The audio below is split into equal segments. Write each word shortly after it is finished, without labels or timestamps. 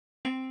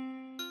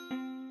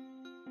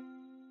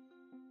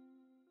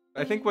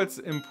I think what's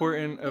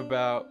important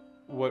about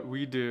what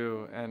we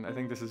do, and I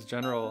think this is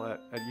general at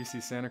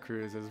UC Santa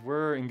Cruz, is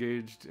we're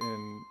engaged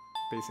in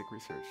basic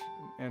research,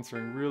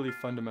 answering really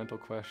fundamental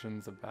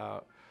questions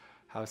about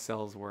how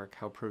cells work,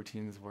 how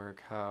proteins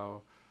work,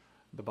 how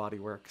the body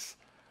works.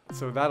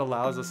 So that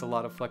allows us a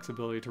lot of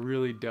flexibility to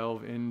really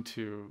delve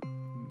into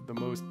the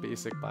most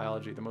basic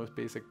biology, the most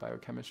basic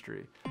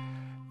biochemistry.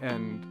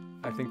 And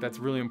I think that's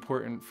really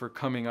important for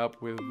coming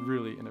up with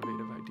really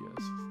innovative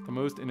ideas. The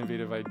most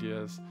innovative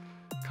ideas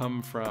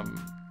come from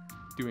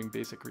doing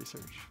basic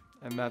research,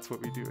 and that's what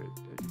we do at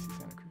UC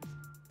Santa Cruz.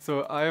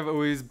 So I've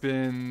always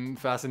been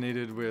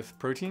fascinated with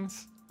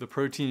proteins. The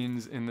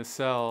proteins in the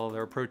cell,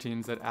 there are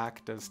proteins that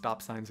act as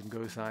stop signs and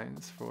go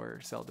signs for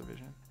cell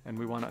division. And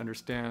we want to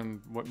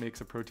understand what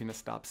makes a protein a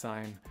stop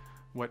sign,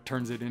 what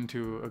turns it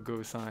into a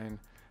go sign,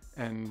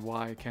 and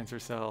why cancer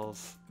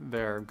cells,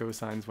 they're go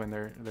signs when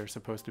they're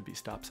supposed to be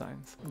stop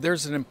signs.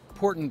 There's an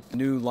important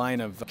new line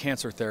of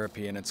cancer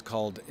therapy, and it's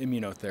called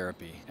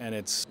immunotherapy. And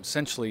it's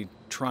essentially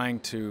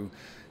trying to,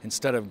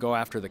 instead of go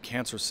after the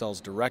cancer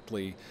cells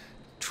directly,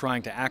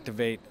 trying to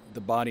activate the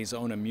body's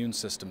own immune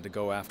system to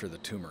go after the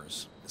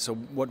tumors. So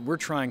what we're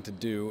trying to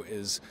do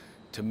is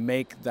to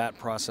make that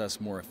process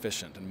more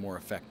efficient and more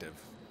effective.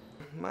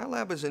 My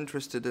lab is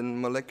interested in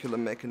molecular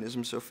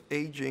mechanisms of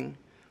aging,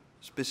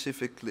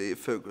 specifically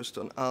focused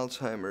on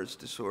Alzheimer's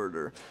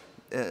disorder,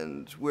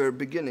 and we're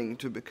beginning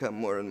to become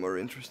more and more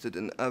interested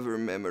in other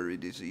memory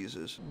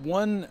diseases.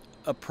 One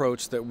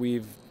approach that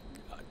we've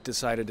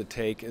decided to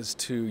take is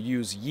to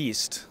use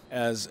yeast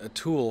as a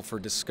tool for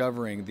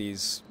discovering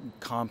these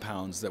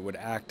compounds that would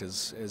act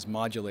as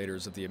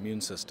modulators of the immune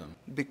system.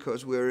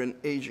 Because we're an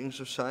aging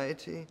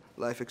society,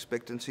 life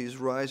expectancy is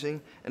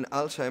rising, and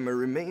Alzheimer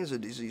remains a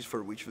disease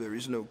for which there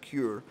is no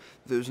cure.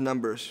 Those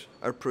numbers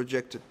are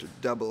projected to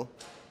double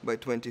by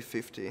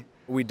 2050.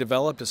 We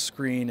developed a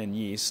screen in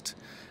yeast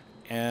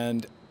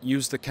and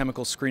used the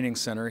Chemical Screening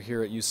Center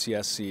here at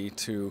UCSC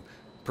to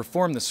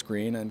perform the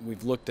screen, and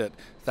we've looked at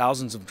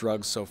thousands of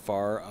drugs so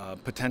far,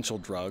 potential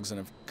drugs, and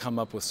have come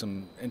up with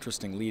some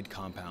interesting lead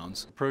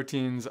compounds.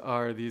 Proteins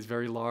are these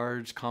very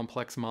large,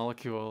 complex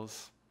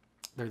molecules.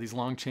 They're these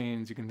long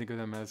chains. You can think of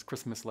them as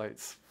Christmas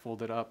lights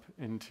folded up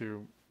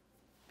into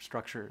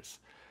structures.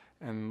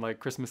 And like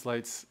Christmas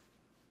lights,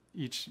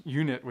 each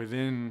unit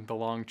within the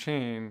long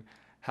chain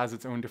has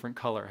its own different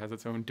color, has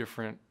its own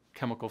different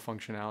chemical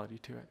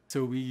functionality to it.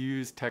 So we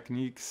use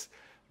techniques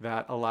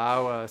that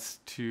allow us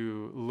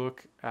to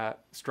look at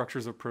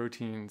structures of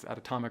proteins at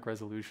atomic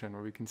resolution,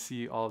 where we can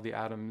see all of the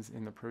atoms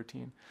in the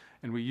protein.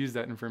 And we use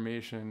that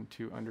information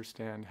to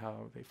understand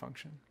how they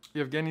function.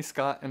 Jevgenij,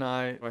 Scott, and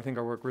I think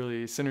our work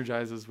really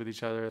synergizes with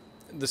each other.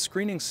 The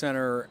Screening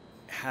Center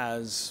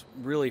has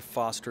really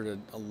fostered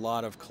a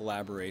lot of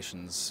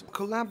collaborations.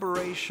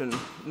 Collaboration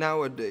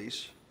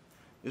nowadays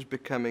is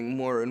becoming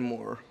more and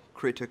more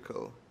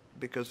critical,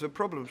 because the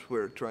problems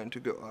we're trying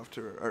to go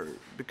after are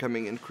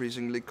becoming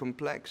increasingly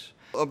complex.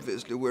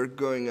 Obviously, we're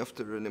going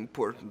after an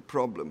important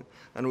problem,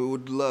 and we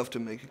would love to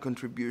make a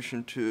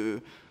contribution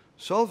to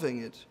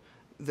solving it.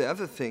 The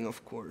other thing,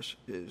 of course,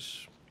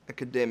 is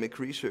academic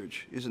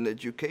research is an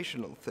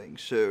educational thing,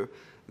 so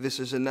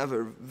this is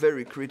another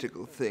very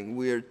critical thing.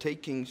 We are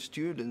taking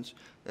students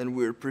and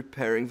we're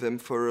preparing them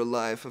for a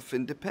life of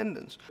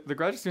independence. The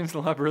graduate students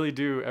in the lab really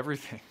do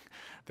everything.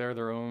 They're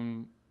their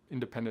own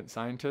independent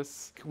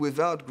scientists.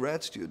 Without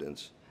grad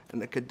students,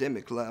 an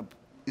academic lab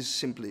is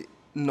simply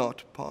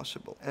not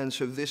possible. And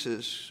so this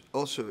is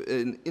also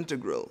an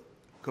integral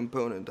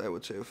component, I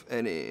would say, of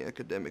any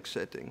academic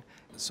setting.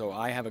 So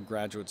I have a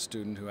graduate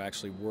student who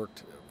actually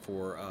worked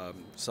for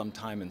some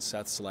time in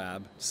Seth's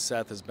lab.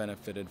 Seth has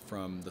benefited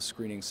from the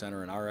Screening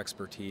Center and our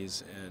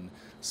expertise in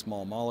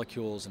small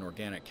molecules and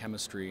organic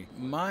chemistry.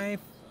 My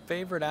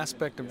favorite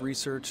aspect of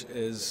research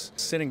is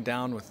sitting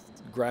down with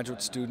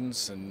graduate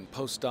students and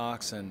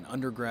postdocs and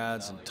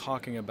undergrads and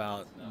talking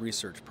about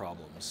research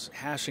problems,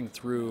 hashing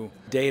through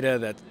data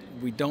that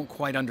we don't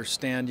quite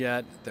understand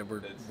yet, that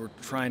we're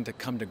trying to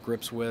come to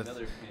grips with,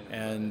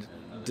 and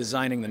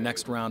designing the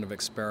next round of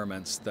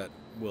experiments that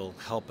will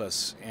help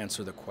us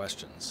answer the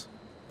questions.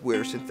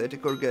 We're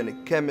synthetic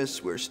organic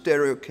chemists, we're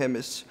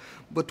stereochemists,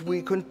 but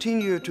we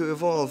continue to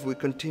evolve, we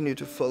continue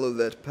to follow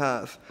that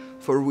path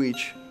for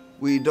which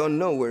we don't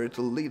know where it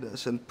will lead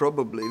us, and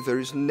probably there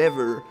is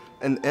never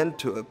an end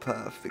to a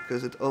path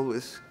because it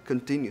always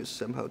continues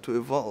somehow to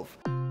evolve.